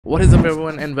What is up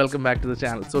everyone, and welcome back to the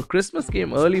channel. So Christmas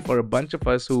came early for a bunch of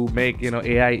us who make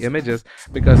AI images,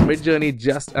 because Midjourney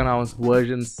just announced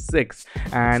version 6,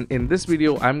 and in this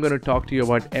video I'm going to talk to you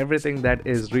about everything that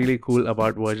is really cool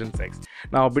about version 6.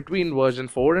 Now between version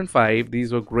 4 and 5,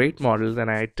 these were great models and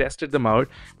I tested them out,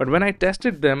 but when I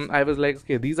tested them I was like,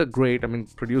 okay, these are great, I mean,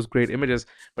 produce great images,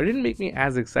 but it didn't make me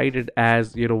as excited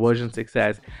as version 6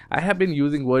 has. I have been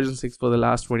using version 6 for the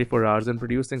last 24 hours and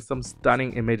producing some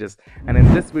stunning images, and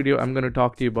in this video I'm going to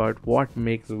talk to you about what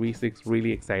makes V6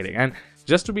 really exciting. And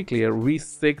just to be clear,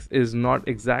 V6 is not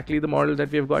exactly the model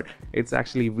that we've got, it's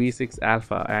actually V6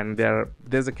 Alpha, and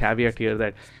there's a caveat here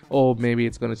that, oh, maybe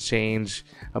it's going to change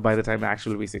by the time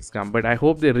actual V6 come, but I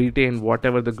hope they retain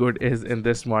whatever the good is in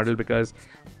this model, because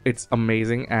it's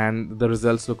amazing and the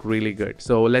results look really good.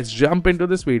 So let's jump into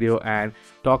this video and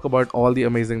talk about all the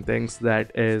amazing things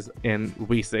that is in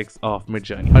V6 of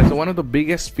Midjourney. Alright, so one of the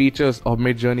biggest features of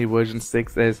Midjourney version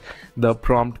 6 is the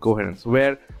prompt coherence,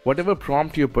 where whatever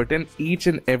prompt you put in, each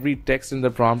and every text in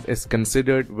the prompt is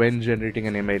considered when generating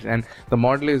an image, and the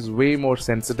model is way more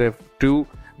sensitive to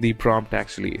the prompt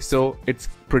actually. So it's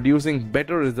producing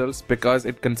better results because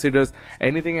it considers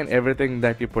anything and everything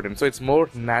that you put in. So it's more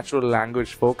natural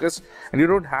language focused, and you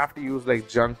don't have to use like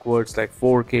junk words like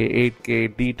 4K,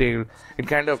 8K, detail. It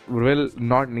kind of will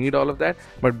not need all of that,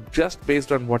 but just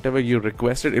based on whatever you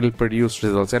requested, it'll produce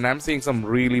results, and I'm seeing some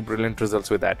really brilliant results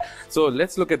with that. So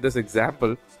let's look at this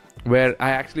example where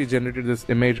I actually generated this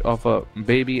image of a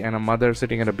baby and a mother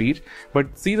sitting at a beach.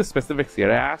 But see the specifics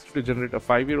here. I asked you to generate a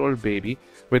 5-year-old baby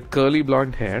with curly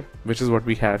blonde hair, which is what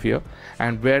we have here,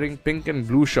 and wearing pink and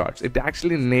blue shorts. It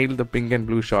actually nailed the pink and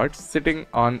blue shorts, sitting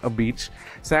on a beach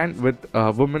sand with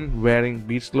a woman wearing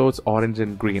beach clothes, orange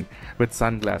and green, with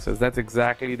sunglasses. That's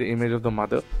exactly the image of the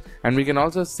mother. And we can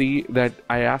also see that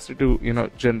I asked you to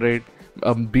generate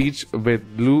a beach with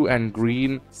blue and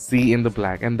green sea in the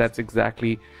black, and that's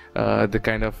exactly the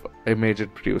kind of image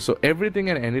it produced. So everything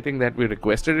and anything that we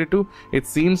requested it to, it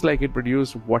seems like it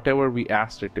produced whatever we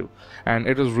asked it to, and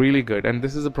it was really good. And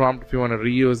this is a prompt if you want to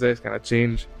reuse this, kind of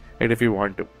change it if you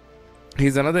want to.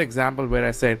 Here's another example where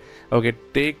I said, okay,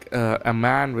 take a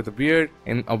man with a beard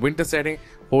in a winter setting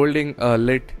holding a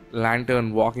lit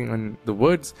lantern walking in the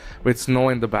woods with snow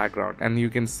in the background, and you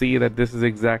can see that this is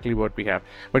exactly what we have.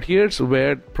 But here's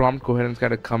where prompt coherence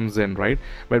kind of comes in, right?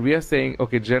 But we are saying,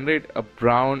 okay, generate a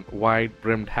brown white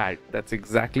brimmed hat. That's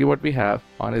exactly what we have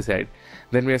on his head.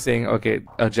 Then we are saying, okay,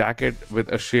 a jacket with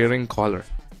a shearing collar.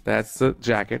 That's the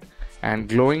jacket. And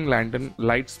glowing lantern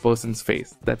lights person's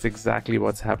face. That's exactly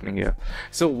what's happening here.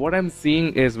 So what I'm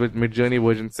seeing is with Midjourney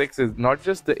version 6 is not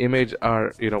just the image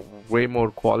are way more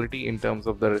quality in terms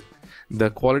of the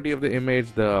quality of the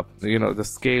image, the the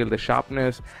scale, the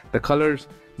sharpness, the colors,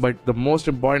 but the most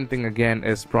important thing again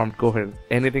is prompt coherence.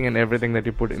 Anything and everything that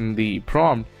you put in the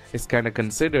prompt is kind of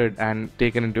considered and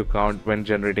taken into account when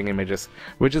generating images,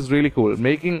 which is really cool,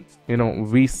 making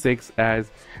V6 as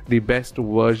the best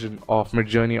version of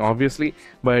Midjourney obviously,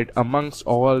 but amongst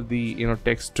all the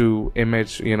text to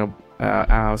image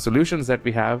solutions that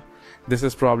we have, this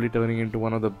is probably turning into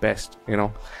one of the best.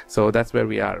 So that's where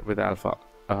we are with Alpha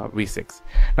V6.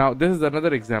 Now this is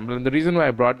another example, and the reason why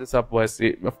I brought this up was,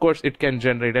 of course it can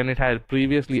generate, and it had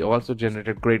previously also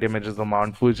generated great images of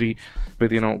Mount Fuji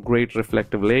with great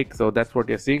reflective lake. So that's what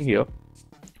you're seeing here,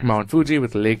 Mount Fuji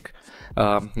with lake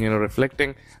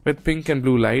reflecting with pink and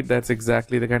blue light. That's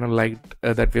exactly the kind of light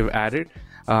that we've added.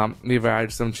 We've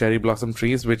added some cherry blossom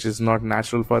trees, which is not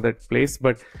natural for that place,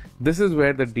 but this is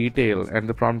where the detail and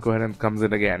the prompt coherence comes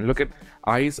in again. Look at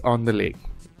ice on the lake.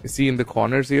 You see in the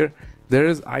corners here, there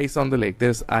is ice on the lake,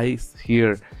 there's ice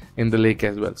here in the lake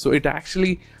as well. So it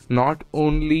actually not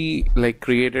only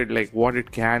created what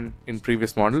it can in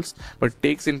previous models, but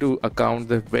takes into account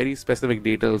the very specific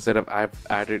details that I've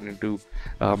added into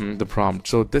the prompt.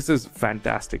 So this is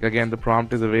fantastic. Again, the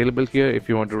prompt is available here. If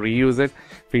you want to reuse it,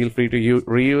 feel free to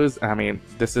reuse. I mean,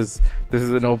 this is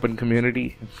an open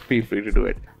community, feel free to do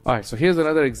it. Alright, so here's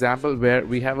another example where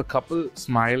we have a couple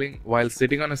smiling while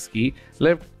sitting on a ski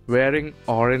lift wearing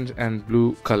orange and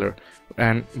blue color,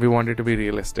 and we want it to be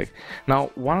realistic. Now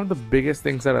one of the biggest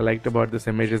things that I liked about this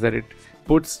image is that it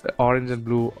puts orange and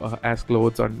blue as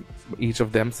clothes on each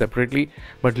of them separately,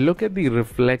 but look at the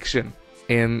reflection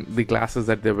in the glasses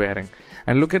that they're wearing,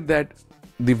 and look at that,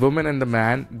 the woman and the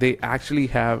man, they actually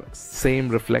have same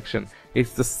reflection.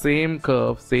 It's the same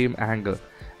curve, same angle.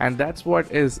 And that's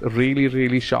what is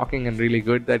really shocking and really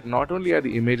good, that not only are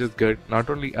the images good, not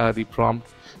only are the prompt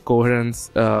coherence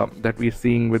that we're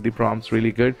seeing with the prompts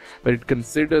really good, but it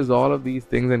considers all of these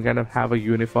things and kind of have a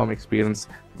uniform experience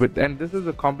with. And this is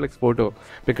a complex photo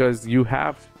because you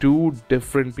have two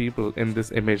different people in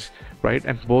this image, right?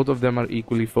 And both of them are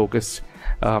equally focused.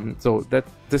 So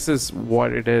this is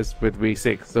what it is with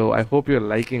V6. So I hope you're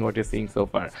liking what you're seeing so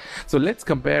far. So let's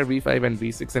compare V5 and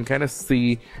V6 and kind of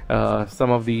see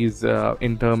some of these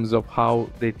in terms of how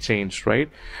they changed, right?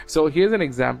 So here's an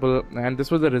example, and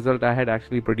this was the result I had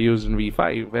actually produced in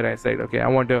V5, where I said, okay, I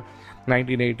want a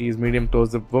 1980s medium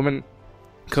close-up woman,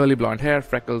 curly blonde hair,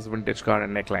 freckles, vintage car,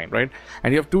 and neckline, right?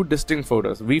 And you have two distinct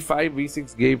photos. V5,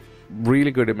 V6 gave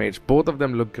really good image. Both of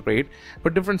them look great,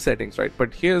 but different settings, right?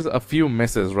 But here's a few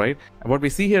misses, right? What we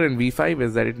see here in V5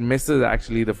 is that it misses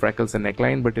actually the freckles and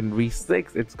neckline, but in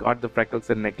V6 it's got the freckles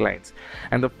and necklines,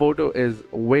 and the photo is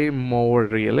way more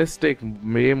realistic,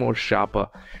 way more sharper.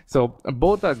 So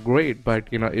both are great,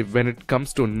 but you know, when it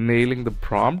comes to nailing the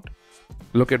prompt,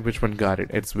 look at which one got it.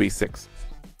 It's V6.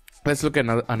 Let's look at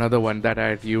another one that I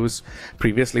had used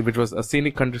previously, which was a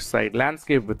scenic countryside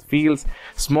landscape with fields,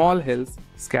 small hills,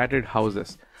 scattered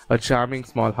houses. A charming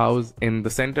small house in the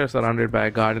center surrounded by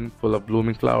a garden full of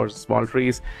blooming flowers, small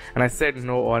trees, and I said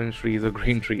no orange trees or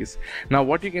green trees. Now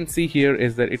what you can see here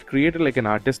is that it created like an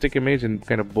artistic image in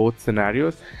kind of both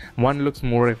scenarios. One looks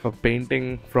more of a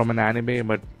painting from an anime,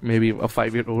 but maybe a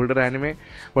 5-year-older anime.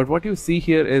 But what you see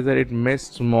here is that it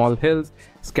missed small hills,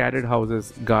 scattered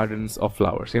houses, gardens of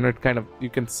flowers. You know, it kind of, you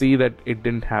can see that it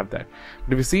didn't have that.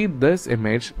 But if you see this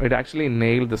image, it actually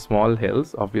nailed the small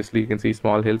hills. Obviously you can see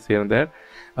small hills here and there,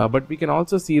 but we can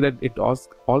also see that it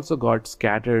also got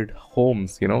scattered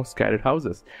homes, you know, scattered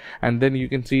houses. And then you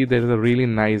can see there is a really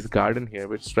nice garden here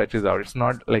which stretches out. It's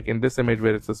not like in this image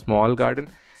where it's a small garden.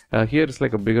 Here it's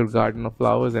like a bigger garden of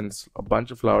flowers and a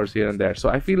bunch of flowers here and there. So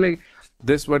I feel like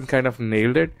this one kind of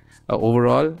nailed it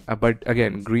overall. But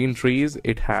again, green trees,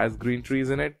 it has green trees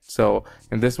in it. So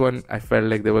in this one I felt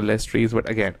like there were less trees, but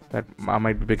again, that I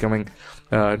might be becoming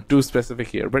too specific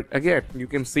here. But again, you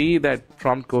can see that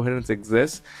prompt coherence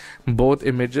exists. Both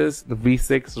images, the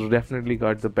V6 definitely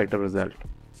got the better result.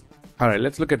 All right,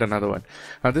 let's look at another one.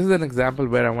 Now this is an example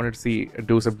where I wanted to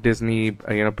do some Disney,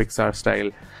 you know, Pixar style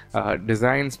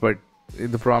designs, but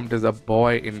the prompt is a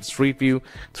boy in street view,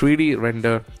 3D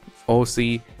render,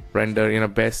 OC render, you know,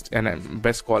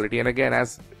 best quality. And again,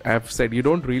 as I've said, you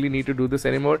don't really need to do this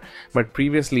anymore, but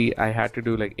previously I had to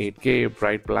do like 8K,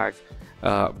 bright black,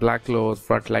 black clothes,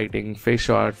 front lighting, face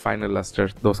shot, final luster,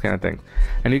 those kind of things.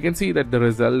 And you can see that the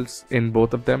results in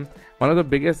both of them, one of the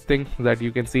biggest things that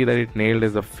you can see that it nailed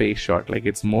is the face shot. Like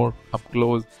it's more up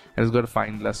close and it's got a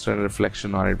fine luster and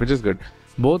reflection on it, which is good.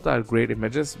 Both are great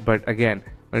images, but again,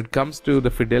 when it comes to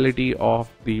the fidelity of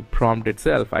the prompt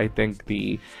itself, I think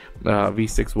the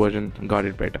V6 version got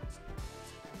it better.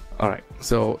 Alright,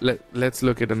 so let's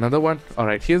look at another one.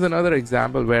 Alright, here's another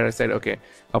example where I said, okay,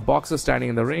 a boxer standing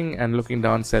in the ring and looking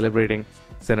down, celebrating,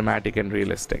 cinematic and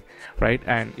realistic, right?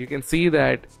 And you can see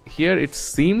that here it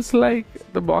seems like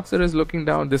the boxer is looking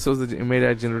down. This was the image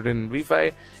I generated in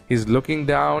V5. He's looking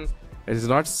down, he's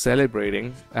not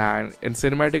celebrating, and in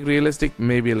cinematic realistic,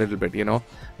 maybe a little bit, you know.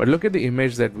 But look at the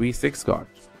image that V6 got.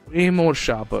 Way more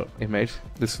sharper image.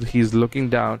 He's looking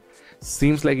down,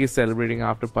 seems like he's celebrating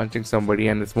after punching somebody,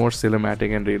 and it's more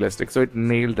cinematic and realistic. So it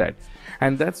nailed that.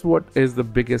 And that's what is the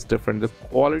biggest difference. The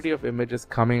quality of images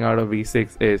coming out of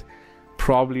V6 is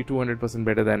probably 200%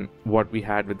 better than what we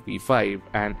had with V5,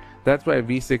 and that's why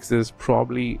V6 is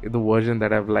probably the version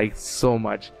that I've liked so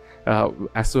much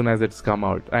as soon as it's come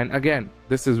out. And again,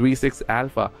 this is V6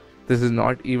 alpha. This is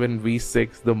not even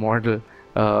V6 the model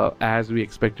as we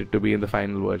expect it to be in the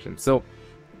final version. So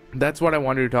that's what I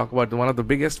wanted to talk about. One of the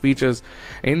biggest features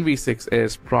in V6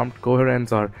 is prompt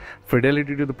coherence, or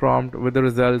fidelity to the prompt with the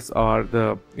results, or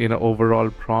the, you know, overall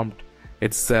prompt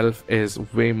itself is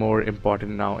way more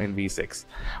important now in V6.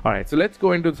 Alright, so let's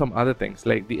go into some other things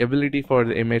like the ability for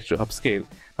the image to upscale.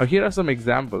 Now here are some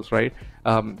examples, right?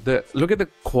 Look at the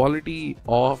quality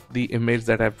of the image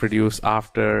that I've produced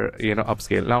after, you know,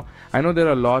 upscale. Now I know there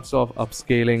are lots of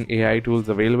upscaling AI tools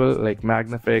available, like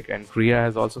Magnific, and Kriya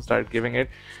has also started giving it,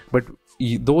 but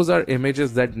those are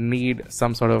images that need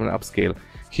some sort of an upscale.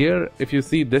 Here, if you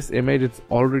see this image, it's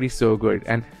already so good.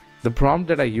 And the prompt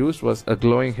that I used was a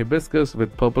glowing hibiscus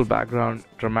with purple background,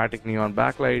 dramatic neon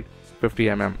backlight,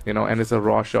 50mm, you know, and it's a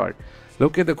raw shot.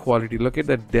 Look at the quality, look at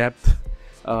the depth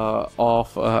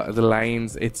of the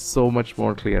lines. It's so much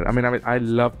more clear. I mean, I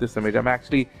love this image. I'm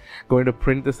actually going to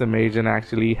print this image and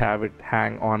actually have it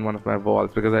hang on one of my walls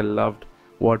because I loved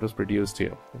what was produced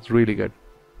here. It's really good.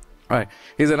 All right,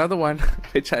 here's another one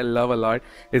which I love a lot.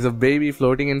 Is a baby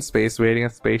floating in space wearing a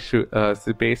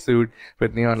space suit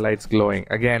with neon lights glowing.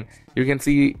 Again, you can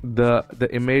see the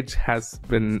image has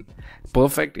been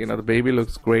perfect. You know, the baby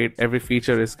looks great. Every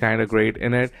feature is kind of great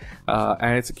in it,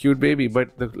 and it's a cute baby. But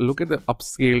look at the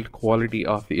upscaled quality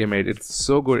of the image. It's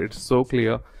so good. It's so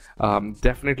clear.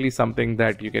 Definitely something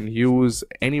that you can use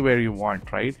anywhere you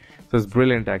want, right? So it's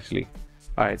brilliant, actually.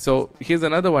 Alright, so here's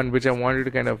another one which I wanted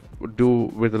to kind of do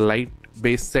with a light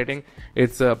based setting.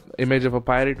 It's a image of a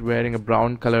pirate wearing a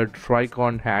brown colored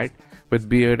tricorn hat with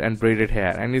beard and braided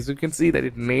hair, and as you can see that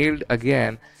it nailed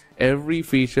again every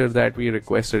feature that we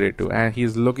requested it to. And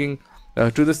he's looking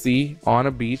to the sea on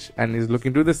a beach, and he's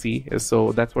looking to the sea,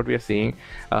 so that's what we are seeing.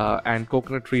 And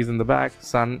coconut trees in the back,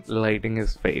 sun lighting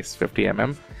his face 50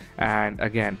 mm. And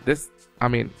again, this, I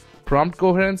mean, prompt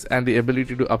coherence and the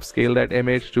ability to upscale that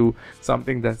image to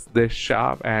something that's this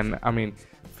sharp, and I mean,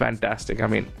 fantastic. I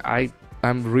mean,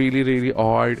 I'm really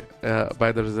awed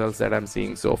by the results that I'm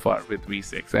seeing so far with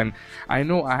V6. And I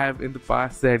know I have in the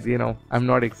past said, you know, I'm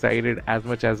not excited as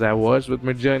much as I was with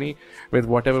Midjourney, with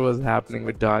whatever was happening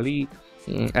with DALL-E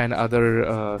and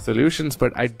other solutions,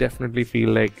 but I definitely feel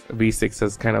like V6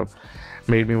 has kind of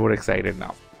made me more excited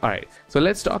now. All right, so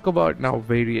let's talk about now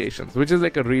variations, which is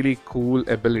like a really cool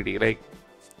ability. Like,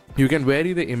 you can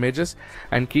vary the images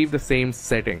and keep the same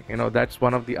setting. You know, that's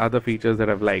one of the other features that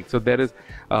I've liked. So there is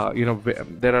you know,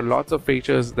 there are lots of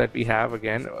features that we have,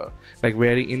 again, like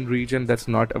vary in region that's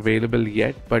not available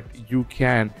yet, but you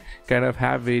can kind of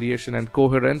have variation, and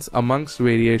coherence amongst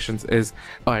variations is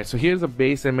all right. So here's a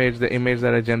base image. The image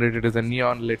that I generated is a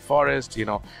neon lit forest, you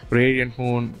know, radiant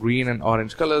moon, green and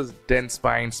orange colors, dense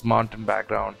pines, mountain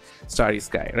background, starry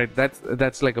sky, right?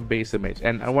 That's like a base image,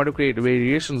 and I want to create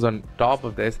variations on top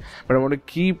of this, but I want to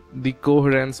keep the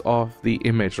coherence of the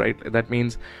image, right? That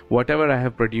means whatever I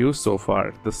have produced so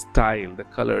far, the style, the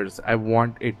colors, I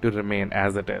want it to remain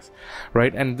as it is,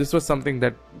 right? And this was something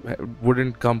that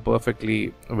wouldn't come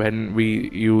perfectly when we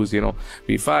use, you know,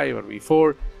 V5 or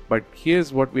V4. But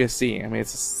here's what we are seeing. I mean,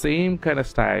 it's the same kind of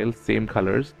style, same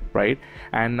colors, right?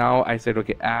 And now I said,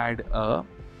 okay, add a,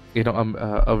 you know,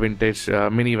 a vintage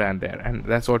minivan there, and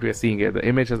that's what we are seeing here. The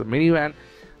image has a minivan,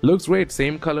 looks great,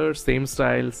 same color, same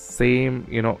style, same,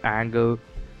 you know, angle,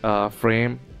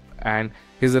 frame. And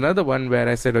here's another one where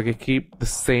I said, okay, keep the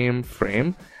same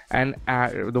frame and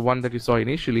add the one that you saw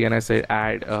initially, and I said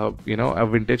add you know, a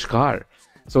vintage car.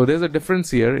 So there's a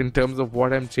difference here in terms of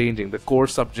what I'm changing, the core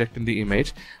subject in the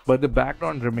image, but the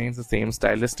background remains the same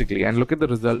stylistically. And look at the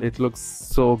result, it looks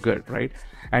so good, right?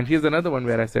 And here's another one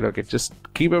where I said, okay, just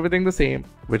keep everything the same,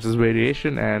 which is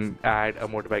variation, and add a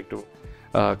motorbike to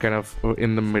kind of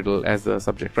in the middle as the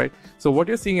subject, right? So what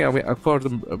you're seeing, of course, the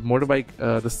motorbike,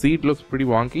 the seat looks pretty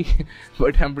wonky,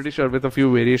 but I'm pretty sure with a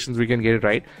few variations we can get it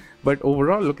right. But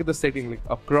overall, look at the setting, like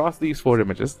across these 4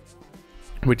 images,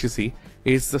 which you see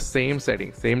is the same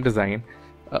setting, same design,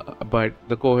 but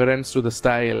the coherence to the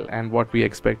style and what we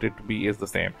expect it to be is the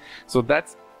same. So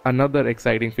that's another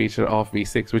exciting feature of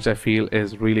V6, which I feel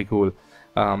is really cool.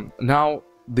 Now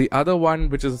the other one,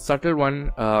 which is a subtle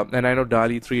one, and I know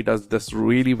DALL-E 3 does this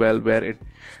really well, where it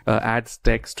adds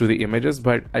text to the images,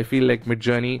 but I feel like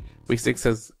Midjourney V6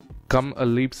 has come a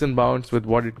leaps and bounds with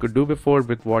what it could do before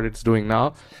with what it's doing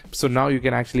now. So now you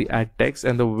can actually add text,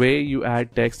 and the way you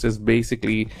add text is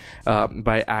basically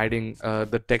by adding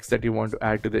the text that you want to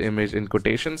add to the image in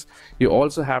quotations. You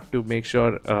also have to make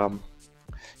sure that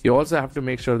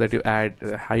you add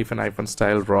hyphen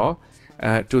style raw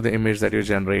to the image that you're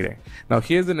generating. Now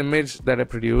here's an image that I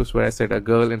produced where I said a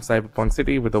girl in cyberpunk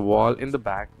city with a wall in the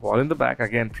back,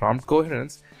 again prompt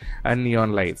coherence and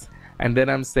neon lights, and then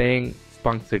I'm saying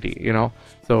punk city, you know,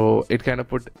 so it kind of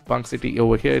put punk city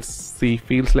over here. She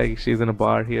feels like she's in a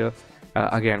bar here.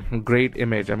 Again, great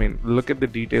image. I mean, look at the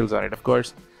details on it. Of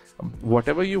course,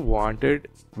 whatever you wanted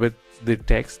with the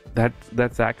text,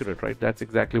 that's accurate, right? That's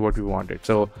exactly what we wanted.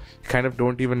 So kind of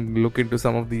don't even look into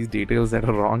some of these details that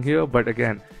are wrong here. But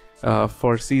again,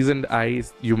 for seasoned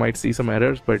eyes, you might see some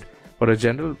errors, but for a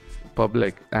general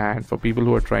public and for people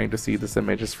who are trying to see this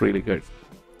image, it's really good.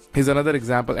 Here's another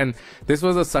example, and this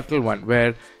was a subtle one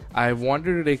where I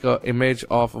wanted to take an image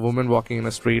of a woman walking in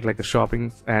a street, like a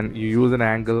shopping, and you use an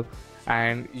angle,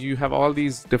 and you have all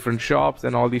these different shops,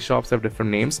 and all these shops have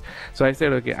different names. So I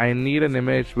said, okay, I need an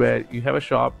image where you have a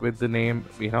shop with the name,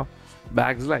 you know,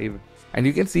 Bags Live, and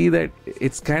you can see that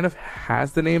it's kind of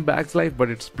has the name Bags Live, but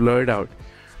it's blurred out.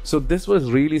 So this was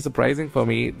really surprising for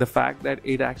me, the fact that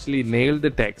it actually nailed the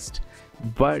text,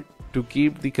 but to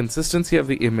keep the consistency of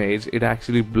the image, it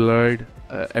actually blurred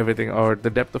everything, or the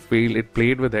depth of field, it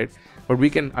played with it, but we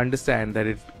can understand that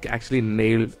it actually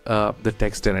nailed the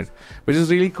text in it, which is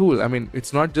really cool. I mean,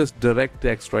 it's not just direct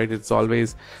text, right? It's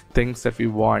always things that we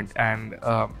want, and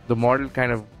the model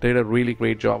kind of did a really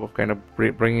great job of kind of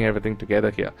bringing everything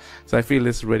together here. So I feel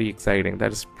this is very exciting.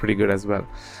 That is pretty good as well.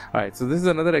 All right, so this is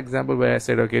another example where I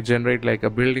said, okay, generate like a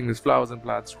building with flowers and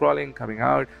plants scrolling coming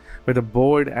out with a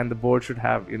board, and the board should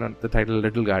have, you know, the title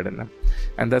Little Garden,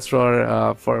 and that's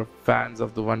for fans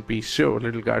of the One Piece show.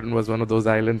 Little Garden was one of those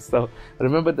islands, so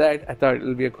remember that. I thought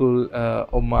it'll be a cool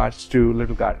homage to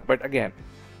Little Garden. But again,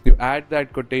 you add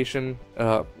that quotation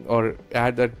or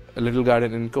add that Little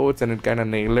Garden in quotes, and it kind of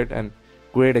nailed it. And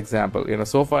great example, you know,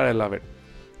 so far I love it.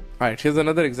 All right, here's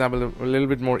another example, a little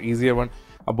bit more easier one.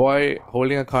 A boy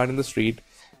holding a card in the street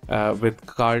with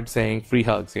card saying free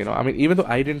hugs. You know, I mean, even though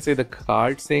I didn't say the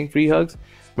card saying free hugs,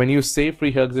 when you say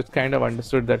free hugs, it's kind of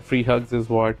understood that free hugs is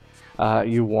what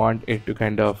you want it to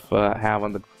kind of have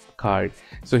on the card.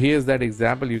 So here's that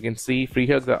example. You can see free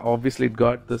hugs. Obviously it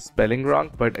got the spelling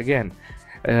wrong, but again,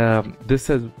 this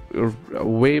is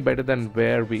way better than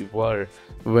where we were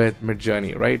with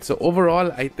Midjourney, right? So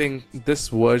overall, I think this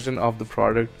version of the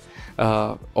product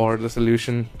or the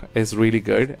solution is really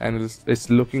good, and it's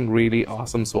looking really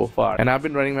awesome so far. And I've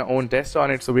been running my own test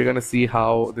on it, so we're gonna see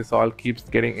how this all keeps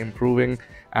getting improving,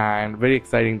 and very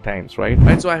exciting times, right?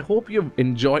 So I hope you've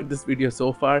enjoyed this video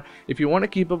so far. If you want to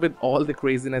keep up with all the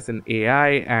craziness in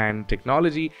AI and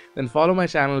technology, then follow my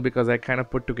channel, because I kind of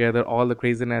put together all the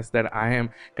craziness that I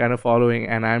am kind of following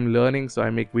and I'm learning, so I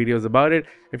make videos about it.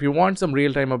 If you want some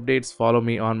real-time updates, follow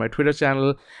me on my Twitter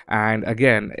channel. And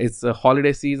again, it's a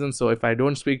holiday season, so if I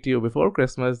don't speak to you before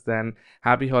Christmas, then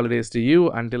happy holidays to you.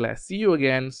 Until I see you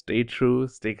again, stay true,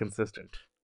 stay consistent.